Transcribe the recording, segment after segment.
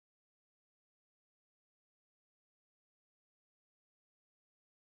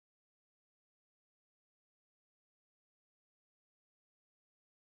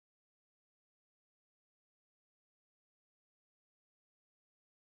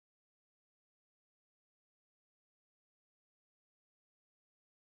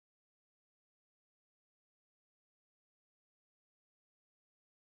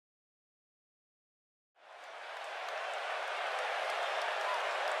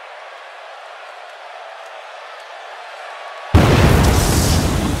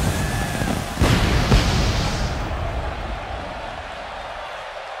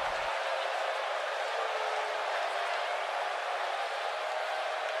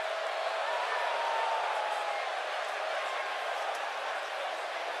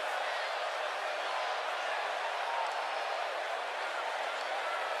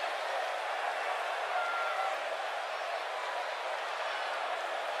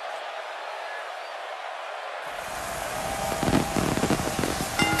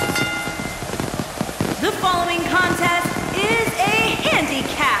The following contest is a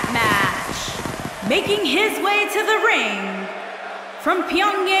handicap match. Making his way to the ring from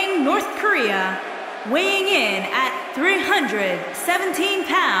Pyongyang, North Korea, weighing in at 317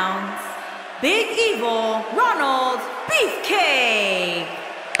 pounds, Big Evil Ronald Beefcakes.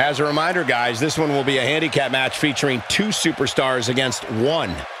 As a reminder, guys, this one will be a handicap match featuring 2 superstars against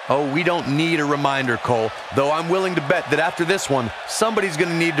 1. Oh, we don't need a reminder, Cole, though I'm willing to bet that after this one, somebody's going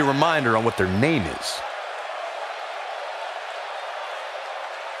to need a reminder on what their name is.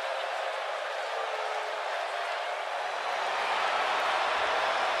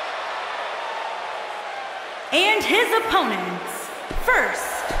 And his opponents, first,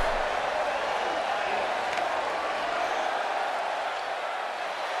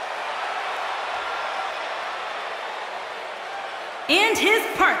 and his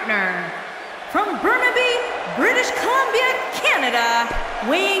partner, from Burnaby, British Columbia, Canada,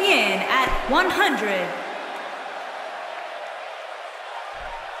 weighing in at 100.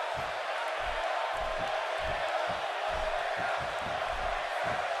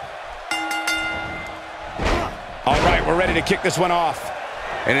 All right, we're ready to kick this one off.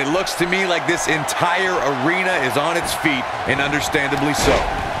 And it looks to me like this entire arena is on its feet, and understandably so.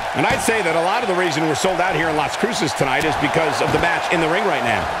 And I'd say that a lot of the reason we're sold out here in Las Cruces tonight is because of the match in the ring right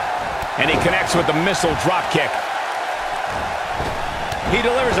now. And he connects with the missile drop kick. He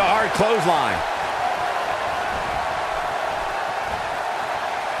delivers a hard clothesline.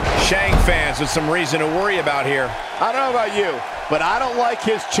 Singh fans with some reason to worry about here. I don't know about you, but I don't like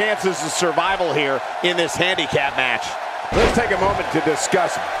his chances of survival here in this handicap match. Let's take a moment to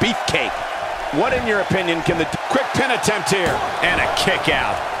discuss Beefcake. What, in your opinion, can the Quick pin attempt here, and a kick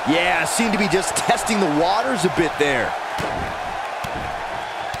out. Yeah, seemed to be just testing the waters a bit there.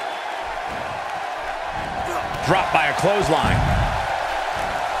 Dropped by a clothesline.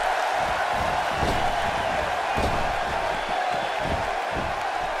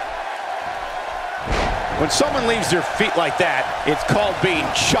 When someone leaves their feet like that, it's called being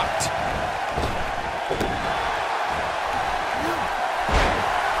chucked.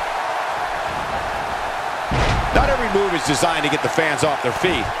 Not every move is designed to get the fans off their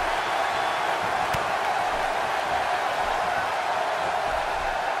feet.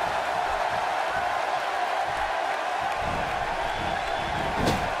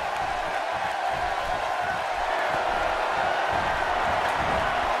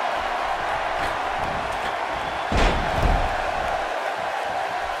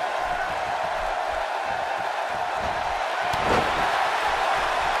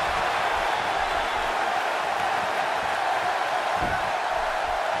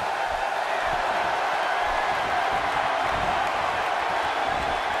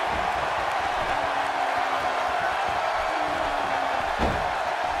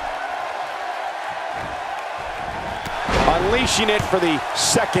 Unleashing it for the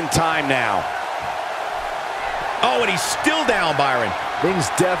second time now. Oh, and he's still down, Byron. Things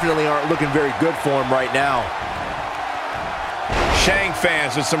definitely aren't looking very good for him right now. Singh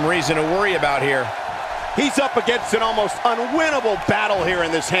fans with some reason to worry about here. He's up against an almost unwinnable battle here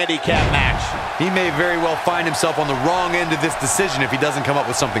in this handicap match. He may very well find himself on the wrong end of this decision if he doesn't come up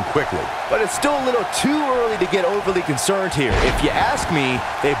with something quickly. But it's still a little too early to get overly concerned here. If you ask me,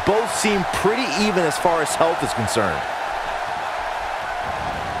 they both seem pretty even as far as health is concerned.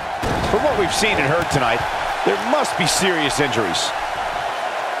 From what we've seen and heard tonight, there must be serious injuries.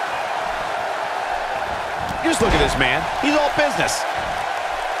 Just look at this man. He's all business.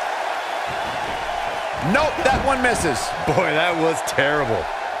 Nope, that one misses. Boy, that was terrible.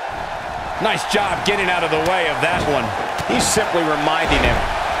 Nice job getting out of the way of that one. He's simply reminding him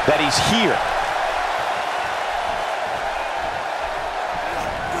that he's here.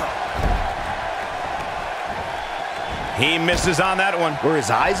 He misses on that one. Were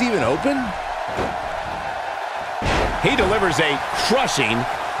his eyes even open? He delivers a crushing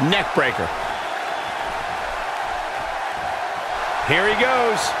neck breaker. Here he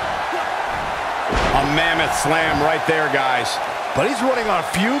goes. A mammoth slam right there, guys. But he's running on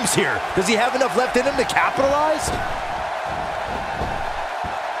fumes here. Does he have enough left in him to capitalize?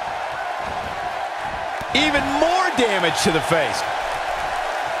 Even more damage to the face.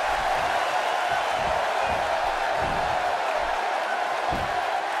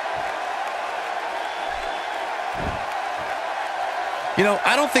 You know,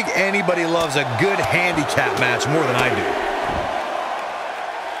 I don't think anybody loves a good handicap match more than I do.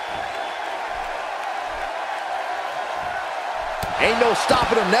 Ain't no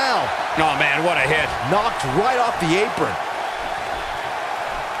stopping him now. Oh, man, what a hit. Knocked right off the apron.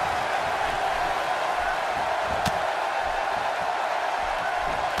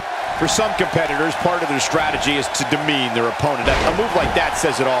 For some competitors, part of their strategy is to demean their opponent. A move like that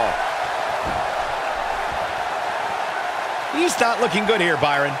says it all. He's not looking good here,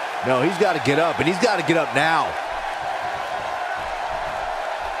 Byron. No, he's got to get up, and he's got to get up now.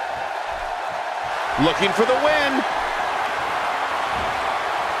 Looking for the win.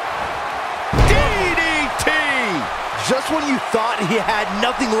 DDT! Just when you thought he had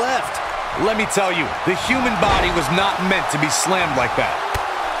nothing left. Let me tell you, the human body was not meant to be slammed like that.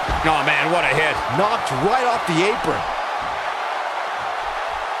 Oh, man, what a hit. Knocked right off the apron.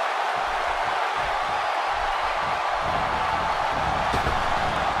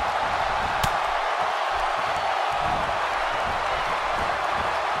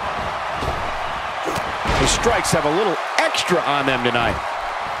 The strikes have a little extra on them tonight.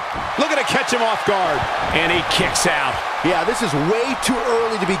 Looking to catch him off guard. And he kicks out. Yeah, this is way too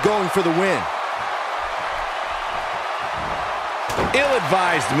early to be going for the win.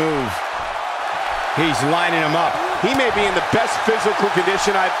 Ill-advised move. He's lining him up. He may be in the best physical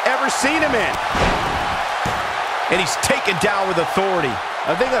condition I've ever seen him in. And he's taken down with authority.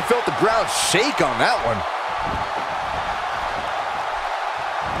 I think I felt the ground shake on that one.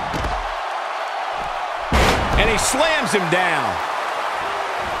 And he slams him down.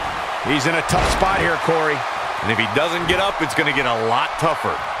 He's in a tough spot here, Corey. And if he doesn't get up, it's going to get a lot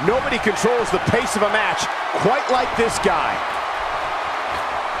tougher. Nobody controls the pace of a match quite like this guy.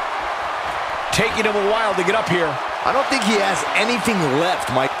 Taking him a while to get up here. I don't think he has anything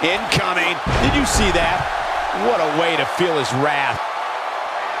left, Mike. Incoming. Did you see that? What a way to feel his wrath.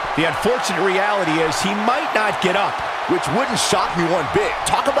 The unfortunate reality is he might not get up. Which wouldn't shock me one bit.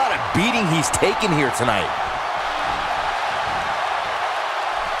 Talk about a beating he's taken here tonight.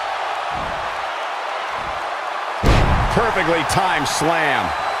 Perfectly timed slam.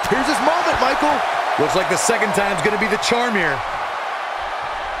 Here's his moment, Michael. Looks like the second time's going to be the charm here.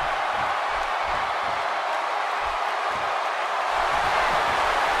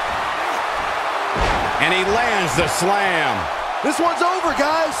 And he lands the slam. This one's over,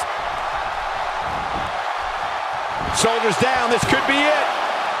 guys. Shoulders down, this could be it.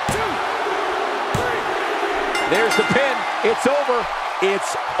 2, 3. There's the pin. It's over.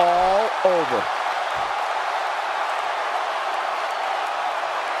 It's all over.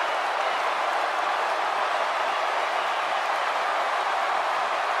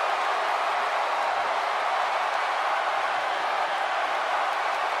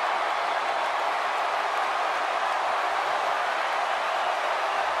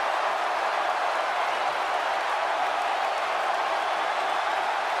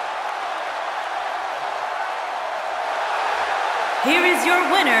 Here is your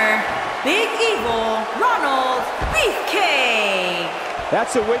winner, Big Evil Ronald Beefcakes.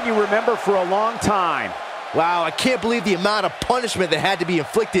 That's a win you remember for a long time. Wow, I can't believe the amount of punishment that had to be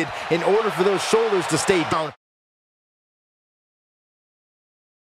inflicted in order for those shoulders to stay down.